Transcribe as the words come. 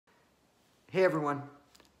Hey everyone,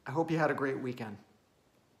 I hope you had a great weekend.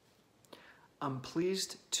 I'm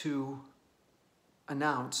pleased to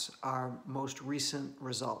announce our most recent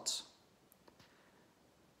results.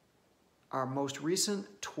 Our most recent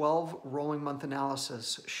 12 rolling month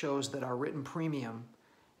analysis shows that our written premium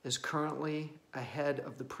is currently ahead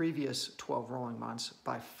of the previous 12 rolling months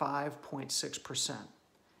by 5.6%,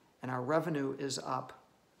 and our revenue is up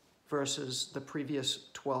versus the previous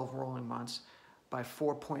 12 rolling months by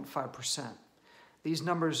 4.5%. These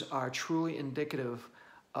numbers are truly indicative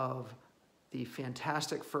of the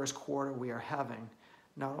fantastic first quarter we are having,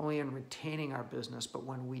 not only in retaining our business, but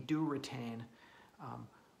when we do retain,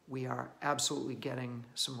 we are absolutely getting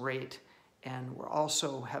some rate, and we're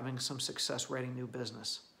also having some success writing new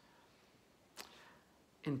business.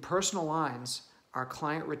 In personal lines, our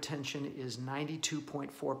client retention is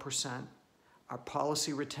 92.4%, our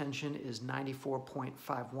policy retention is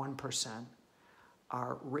 94.51%,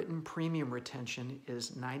 our written premium retention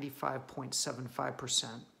is 95.75%,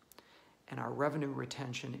 and our revenue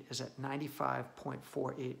retention is at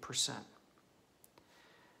 95.48%.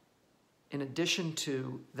 In addition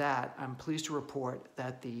to that, I'm pleased to report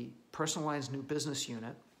that the Personal Lines New Business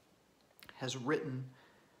Unit has written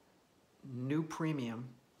new premium,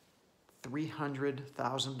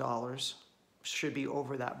 $300,000, should be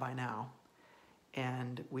over that by now,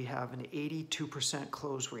 and we have an 82%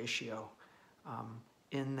 close ratio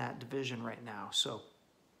in that division right now, so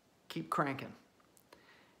keep cranking.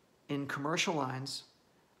 In commercial lines,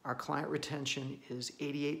 our client retention is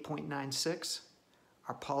 88.96,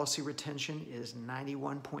 our policy retention is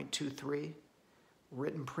 91.23,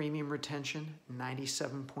 written premium retention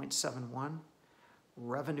 97.71,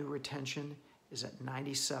 revenue retention is at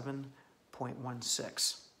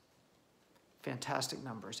 97.16. Fantastic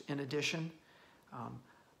numbers. In addition,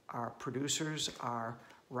 our producers are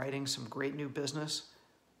writing some great new business.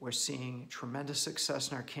 We're seeing tremendous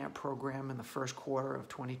success in our CAMP program in the first quarter of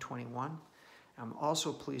 2021. I'm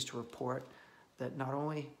also pleased to report that not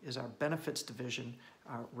only is our benefits division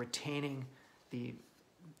retaining a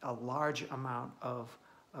large amount of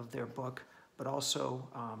their book, but also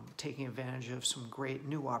taking advantage of some great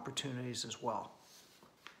new opportunities as well.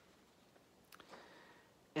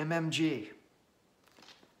 MMG,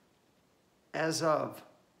 as of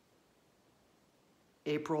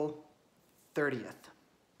April 30th,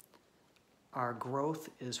 our growth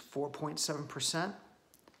is 4.7%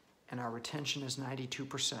 and our retention is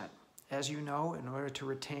 92%. As you know, in order to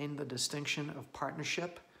retain the distinction of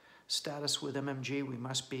partnership status with MMG, we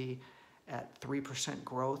must be at 3%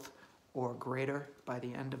 growth or greater by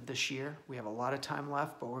the end of this year. We have a lot of time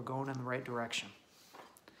left, but we're going in the right direction.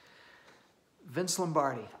 Vince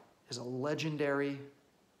Lombardi is a legendary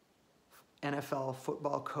NFL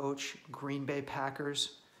football coach, Green Bay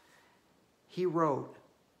Packers. He wrote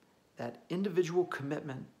that individual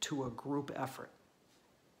commitment to a group effort,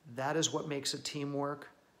 that is what makes a team work,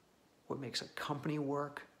 what makes a company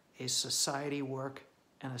work, a society work,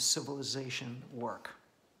 and a civilization work.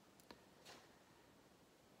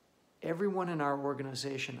 Everyone in our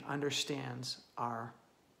organization understands our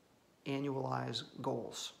annualized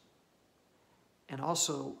goals and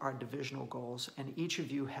also our divisional goals, and each of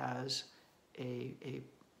you has a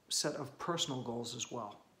set of personal goals as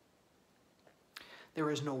well.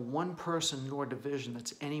 There is no one person nor division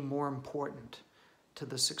that's any more important to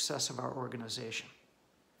the success of our organization.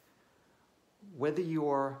 Whether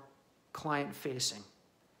you're client-facing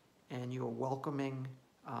and you're welcoming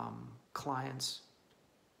clients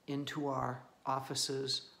into our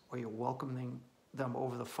offices, or you're welcoming them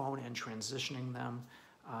over the phone and transitioning them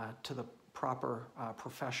to the proper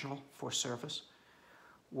professional for service,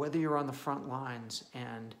 whether you're on the front lines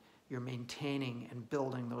and you're maintaining and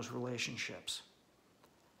building those relationships,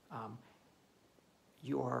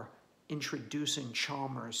 you're introducing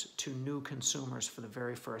Chalmers to new consumers for the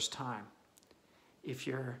very first time. If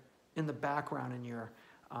you're in the background and you're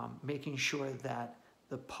making sure that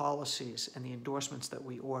the policies and the endorsements that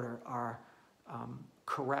we order are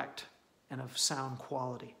correct and of sound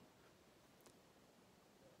quality,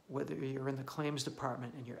 whether you're in the claims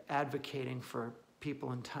department and you're advocating for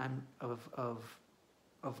people in time of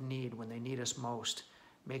need when they need us most,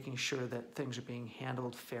 making sure that things are being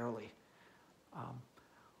handled fairly,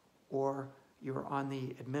 or you're on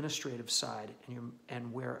the administrative side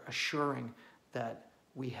and we're assuring that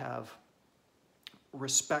we have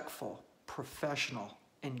respectful, professional,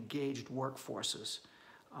 engaged workforces,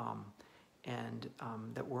 and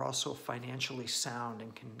that we're also financially sound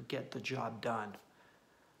and can get the job done.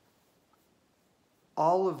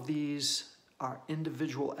 All of these are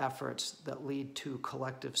individual efforts that lead to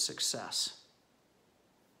collective success.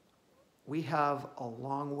 We have a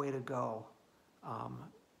long way to go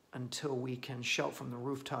until we can shout from the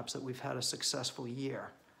rooftops that we've had a successful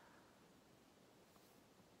year.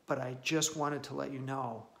 But I just wanted to let you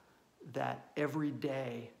know that every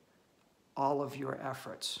day, all of your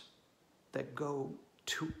efforts that go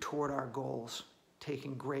toward our goals,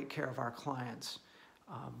 taking great care of our clients,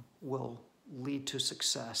 will lead to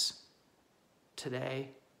success today,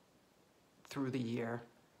 through the year,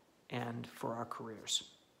 and for our careers.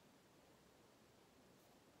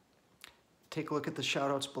 Take a look at the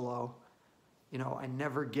shout outs below. You know, I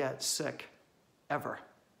never get sick, ever,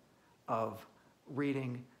 of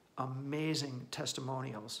reading amazing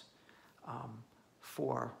testimonials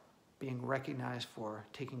for being recognized for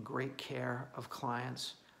taking great care of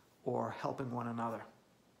clients or helping one another.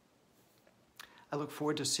 I look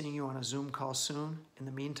forward to seeing you on a Zoom call soon. In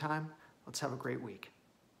the meantime, let's have a great week.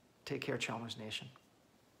 Take care, Chalmers Nation.